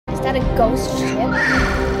that a ghost ship?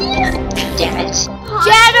 Damn it.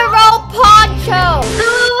 General Poncho!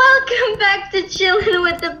 So welcome back to Chillin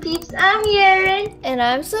with the Peeps. I'm Yaren. And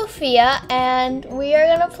I'm Sophia, and we are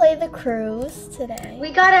gonna play the cruise today.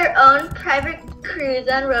 We got our own private cruise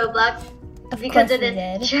on Roblox because of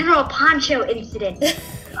the General Poncho incident.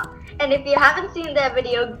 And if you haven't seen that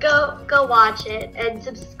video, go watch it and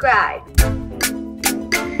subscribe.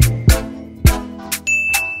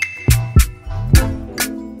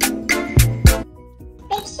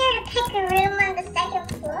 Make sure to pick a room on the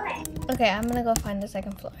second floor. Okay, I'm gonna go find the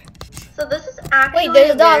second floor. So this is actually Wait,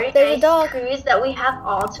 there's a dog. very There's a nice dog. cruise that we have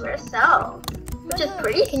all to ourselves, which is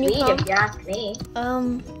pretty Can you sweet come? if you ask me.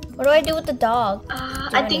 What do I do with the dog?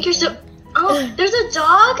 I think you're so. Oh, there's a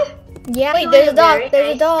dog. Yeah. Wait, there's a dog.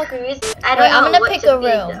 There's a dog. Cruise. I'm gonna pick a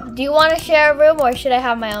room. Do you want to share a room or should I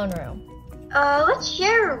have my own room? Let's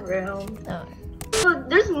share a room. Oh. Oh,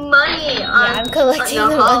 there's money on. Yeah, I'm collecting on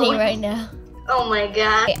the hallway. money right now. Oh my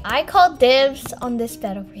god. Okay, I call dibs on this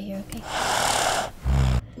bed over here, okay?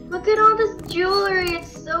 Look at all this jewelry.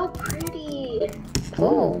 It's so pretty.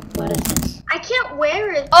 Oh, what is this? I can't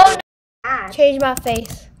wear it. Oh, Ah, no. Change my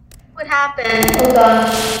face. what happened? Oh,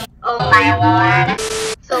 gosh. Oh my lord.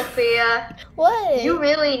 Sophia, What? you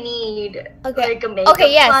really need like a makeup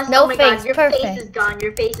Okay, yes, plus. no Oh my face, god, your perfect. face is gone.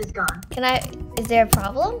 Your face is gone. Can I, is there a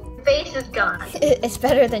problem? Your face is gone. It's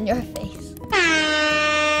better than your face.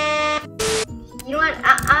 You know what?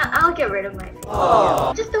 I'll get rid of my face.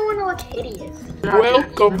 I just don't want to look hideous.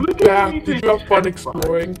 Welcome back. Did you have fun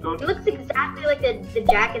exploring? It looks exactly like the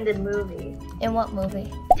Jack in the movie. In what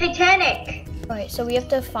movie? Titanic. Alright, so we have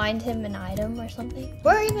to find him an item or something.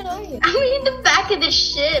 Where even are you? I'm in the back of the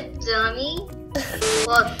ship, dummy.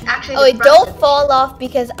 Well, actually, Oh wait, don't fall off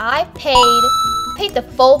because I paid the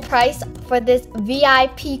full price for this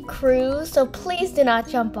VIP cruise, so please do not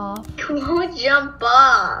jump off. You won't jump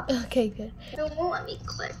off. Okay, good. It won't let me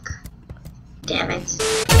click. Damn it.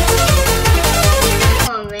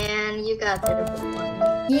 Oh man, you got the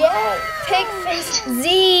one. Yeah, pig face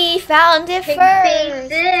Z found it Pig first.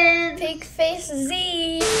 faces. Pig face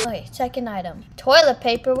Z. Okay, second item. Toilet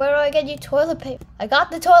paper. Where do I get you toilet paper? I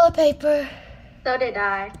got the toilet paper. So did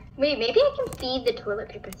I. Wait, maybe I can feed the toilet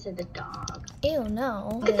paper to the dog. Ew,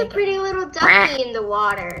 no. Look at the pretty little ducky in the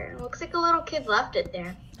water. Looks like a little kid left it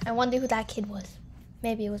there. I wonder who that kid was.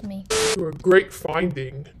 Maybe it was me. You were a great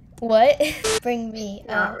finding. What? Bring me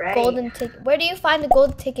a Alright. golden ticket. Where do you find the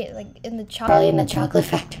golden ticket? Like in the chocolate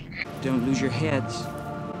factory. Don't lose your heads.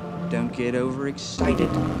 Don't get overexcited.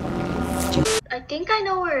 I think I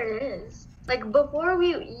know where it is. Like before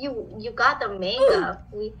you got the makeup,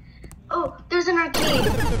 oh, there's an arcade.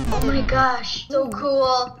 Oh my gosh, so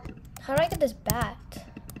cool. How do I get this bat?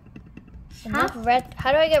 Huh?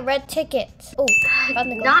 How do I get red tickets? Oh, found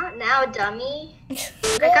the golden. Not now, dummy.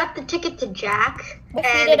 I got the ticket to Jack. What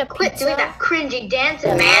if we did And a quit pizza? doing that cringy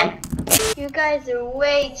dancing, man. You guys are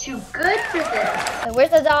way too good for this. Wait, where's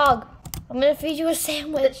the dog? I'm gonna feed you a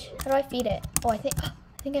sandwich. How do I feed it? Oh, I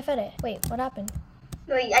think I fed it. Wait, what happened?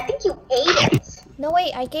 Wait, I think you ate it. No,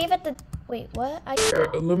 wait, I gave it the. Wait, what?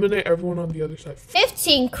 Alright, eliminate everyone on the other side.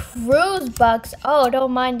 15 cruise bucks. Oh,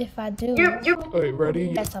 don't mind if I do. Alright,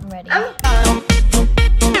 ready? Yes, I'm ready.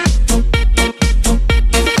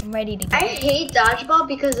 I'm ready to go. I hate dodgeball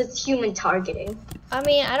because it's human targeting. I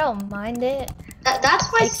mean, I don't mind it. That's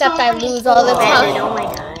why Except so I many lose all the schools time. banned it. Oh my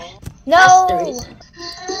gosh. No. That's the reason.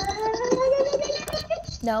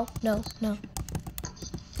 No, no, no.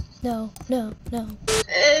 No, no, no.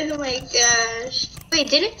 Oh my gosh. Wait,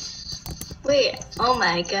 did it? Wait, oh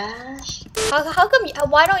my gosh. How come?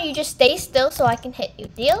 Why don't you just stay still so I can hit you?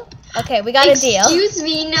 Deal? Okay, we got a deal. Excuse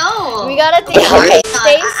me, no. We got a deal. Okay,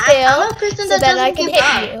 stay still I'm a person so that that I doesn't can give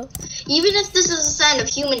hit up. Even if this is a sign of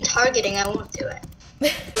human targeting, I won't do it.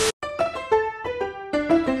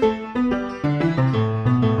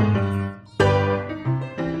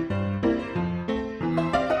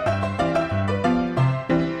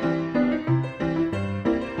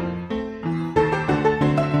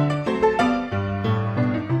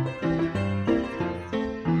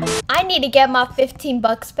 I need to get my 15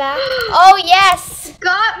 bucks back. Oh yes!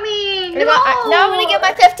 Got me. No. Now I'm gonna get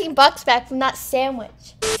my 15 bucks back from that sandwich.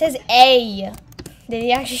 It says A. Did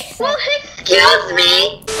he actually say? Well, excuse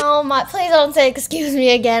me. Oh my! Please don't say excuse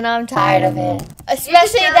me again. I'm tired of it.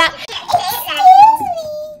 Especially that.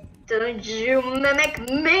 Don't you mimic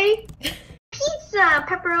me? Pizza,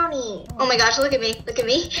 pepperoni. Oh my gosh, look at me. Look at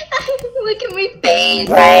me. Look at me face.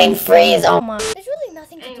 Brain freeze. Oh my. There's really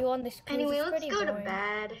nothing to do on this cruise. Anyway, It's let's pretty go to boring.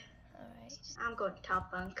 bed. Alright. I'm going to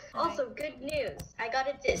top bunk. Also, good news. I got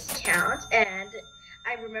a discount and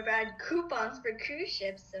I remember I had coupons for cruise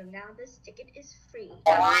ships, so now this ticket is free.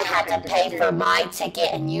 So I had to pay for my ticket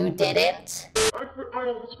and you didn't? I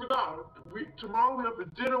almost forgot. Tomorrow we have a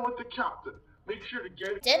dinner with the captain. Make sure to get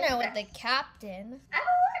it. Dinner with the captain? I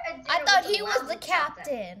I thought he was the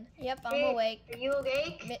captain. Yep, I'm awake. Are you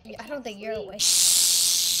awake? I don't think you're awake.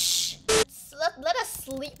 Shh. Let us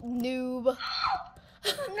sleep, noob. Not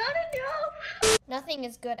enough. Nothing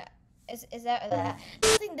is good. Is that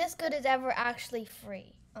nothing this good is ever actually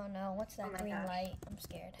free. Oh no, what's that green light? I'm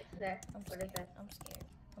scared. I'm scared. I'm scared.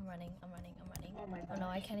 I'm running. Oh my god. Oh no,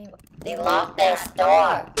 I can't even. They locked this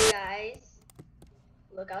door. Guys,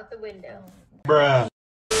 look out the window. Bruh.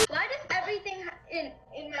 Why does everything in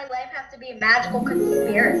my life have to be a magical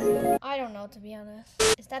conspiracy? I don't know, to be honest.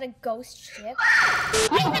 Is that a ghost ship?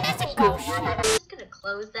 That's a ghost ship. I'm just gonna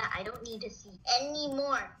close that. I don't need to see any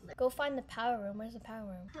more. Go find the power room. Where's the power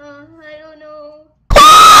room? I don't know.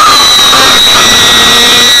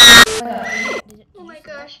 Oh my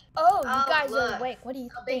gosh. Oh, you guys look. are awake. What do you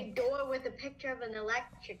A think? big door with a picture of an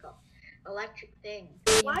electric thing.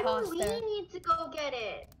 The Why do we imposter. need to go get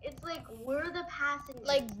it? It's like we're the passengers.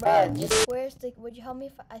 Like, where's the? Would you help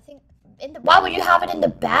me? I think in the. Why would you have it in the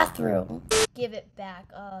bathroom? Give it back.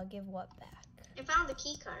 Give what back? I found the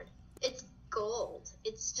key card. It's gold.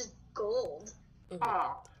 It's just gold.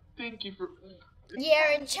 Ah, thank you for.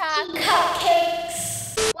 Yeah, and chocolate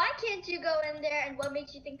cupcakes. Why can't you go in there? And what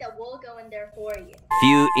makes you think that we'll go in there for you?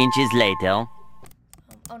 Few inches later.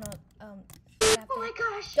 Oh no. Oh my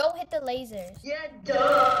gosh. Don't hit the lasers. Yeah,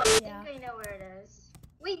 duh. Yeah. I think I know where it is.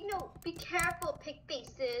 Wait, no. Be careful, pig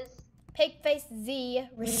faces. Pig face Z.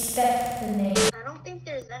 Respect the name. I don't think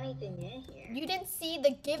there's anything in here. You didn't see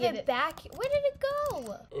the give it back. Where did it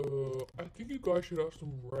go? I think you guys should have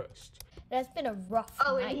some rest. It has been a rough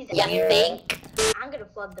And night. he's You think? I'm gonna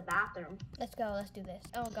flood the bathroom. Let's go. Let's do this.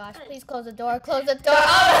 Oh gosh, please close the door. Close the door.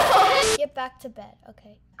 Oh, no. Get back to bed.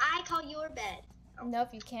 Okay. I call your bed. Nope,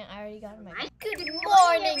 you can't. I already got it. Good Good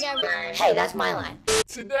morning, everyone. Hey, that's my line.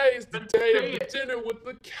 Today is the day of the dinner with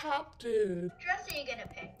the captain. What dress are you gonna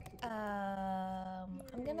pick?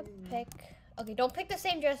 I'm gonna pick. Okay, don't pick the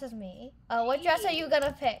same dress as me. What dress are you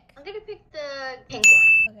gonna pick? I'm gonna pick the pink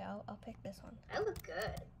one. Okay, I'll pick this one. I look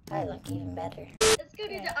good. I look even better. Let's go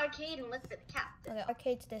to the arcade and look for the captain. Okay,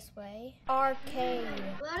 arcade's this way. Arcade.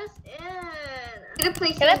 Let us in. I'm gonna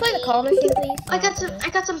play. Can I play the call machine, please? I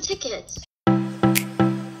got some tickets.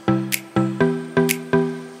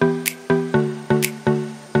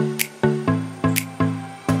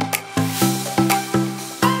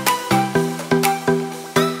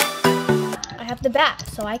 I have the bat,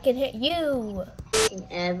 so I can hit you. In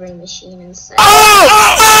every machine inside.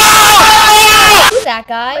 Who's that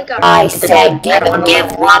guy? I said give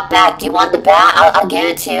what back? Do you want the bat? I'll give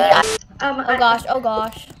it to you. Oh gosh, oh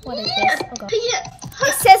gosh. What is this? Oh gosh. Yeah.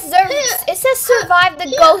 It says survive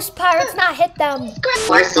the ghost pirates, not hit them. Just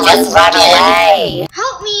run away.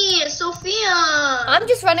 Help me, Sophia. I'm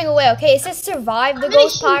just running away, okay? It says survive the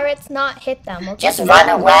ghost pirates, not hit them, okay? Just run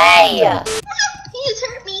away. He just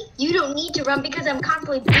hurt me. You don't need to run because I'm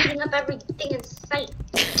constantly beating up everything in sight.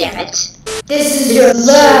 Damn it. This is your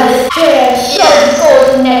last chance.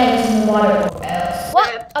 Golden eggs in the water or else.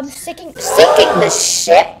 What? I'm sinking Sinking the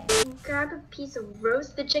ship? Grab a piece of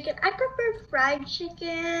roasted chicken. I prefer fried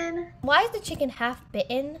chicken. Why is the chicken half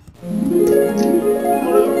bitten?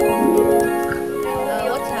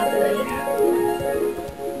 What's happening?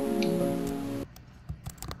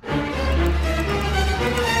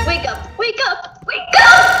 Wake up! Wake up! Wake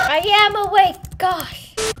up! I am awake.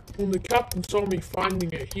 Gosh. When the captain saw me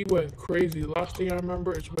finding it, he went crazy. Last thing I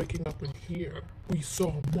remember is waking up in here. We saw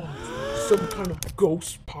a monster, some kind of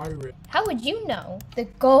ghost pirate. How would you know? The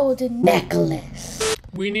golden necklace.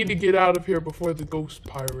 We need to get out of here before the ghost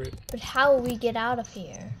pirate. But how will we get out of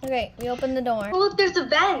here? Okay, we open the door. Oh, look, there's a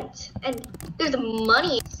vent. And there's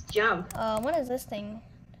money. Let's jump. What is this thing?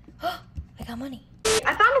 I got money.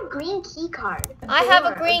 I found a green key card. I have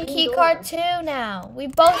a green key card too now. We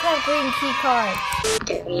both have green key cards.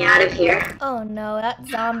 Get me out of here. Oh no, that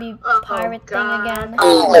zombie pirate thing again.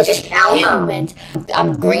 English humans.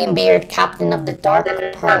 I'm Greenbeard, captain of the Dark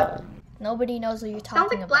Pearl. Nobody knows what you're Sounds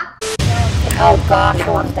talking like about. black. Oh gosh, I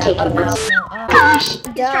want that one out. Gosh, he's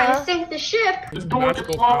trying Duh. to sink the ship. This door is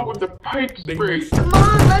locked with the pipes free. Come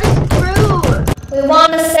on, let us through. We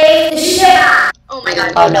want to save the ship. Oh my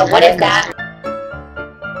god. Oh no, what is that?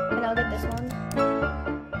 And I'll get this one.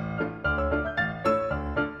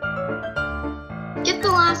 Get the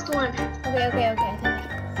last one. Okay.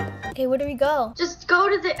 Okay, where do we go? Just go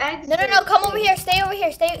to the exit. No, come over here. Stay over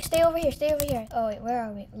here. Stay over here. Stay over here. Oh, wait, where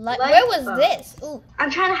are we? Where was this? Ooh.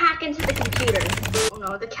 I'm trying to hack into the computer. Oh,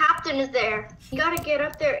 no, the captain is there. You gotta get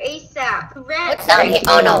up there ASAP. Red. What's that?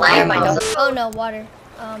 Oh, no, never mind. Oh, no, water.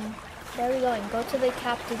 Where are we going? Go to the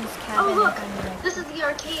captain's cabin. Oh, look. This is the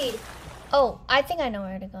arcade. Oh, I think I know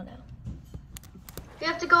where to go now. You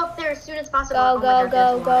have to go up there as soon as possible.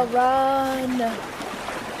 Go, run.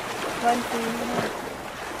 Run, please.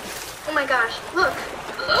 Oh my gosh, look.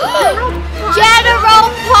 General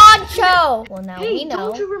Poncho! Well, now we know.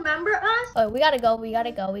 Don't you remember us? Oh, we gotta go.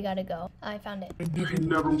 I found it. I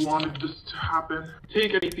never wanted this to happen.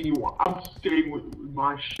 Take anything you want. I'm staying with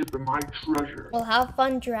my ship and my treasure. Well, have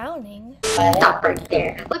fun drowning. Stop right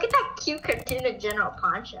there. Look at that cute cartoon of General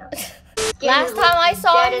Poncho. Last time I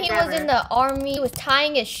saw him, he was in the army. He was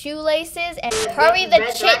tying his shoelaces. And hurry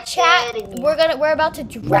the chit chat. We're about to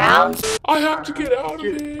drown. I have to get out of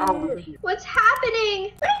here. What's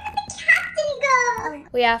happening? Where did the captain go?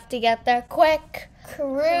 We have to get there quick.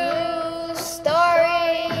 Cruise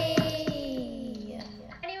story.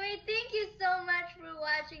 Anyway, thank you so much for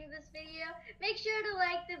watching this video. Make sure to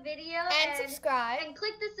like the video And subscribe. And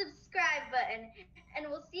click the